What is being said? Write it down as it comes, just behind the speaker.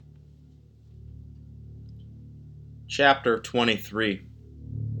Chapter 23.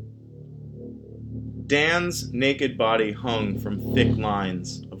 Dan's naked body hung from thick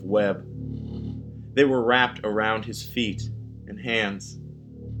lines of web. They were wrapped around his feet and hands.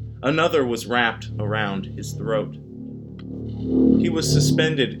 Another was wrapped around his throat. He was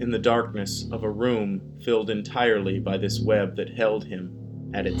suspended in the darkness of a room filled entirely by this web that held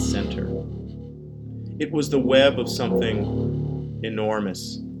him at its center. It was the web of something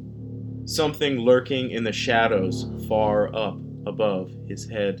enormous, something lurking in the shadows far up above his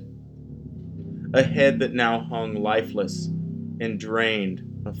head. A head that now hung lifeless and drained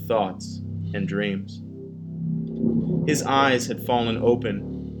of thoughts and dreams. His eyes had fallen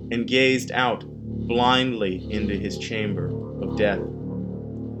open and gazed out blindly into his chamber of death.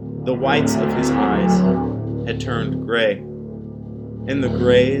 The whites of his eyes had turned gray, and the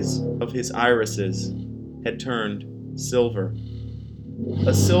grays of his irises had turned silver.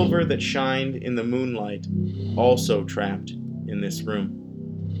 A silver that shined in the moonlight, also trapped in this room.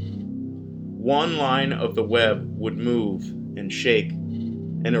 One line of the web would move and shake,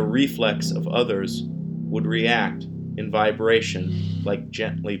 and a reflex of others would react in vibration like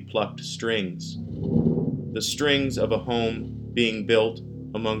gently plucked strings, the strings of a home being built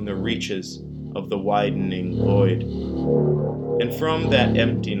among the reaches of the widening void. And from that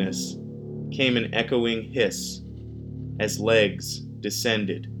emptiness came an echoing hiss as legs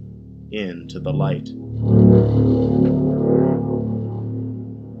descended into the light.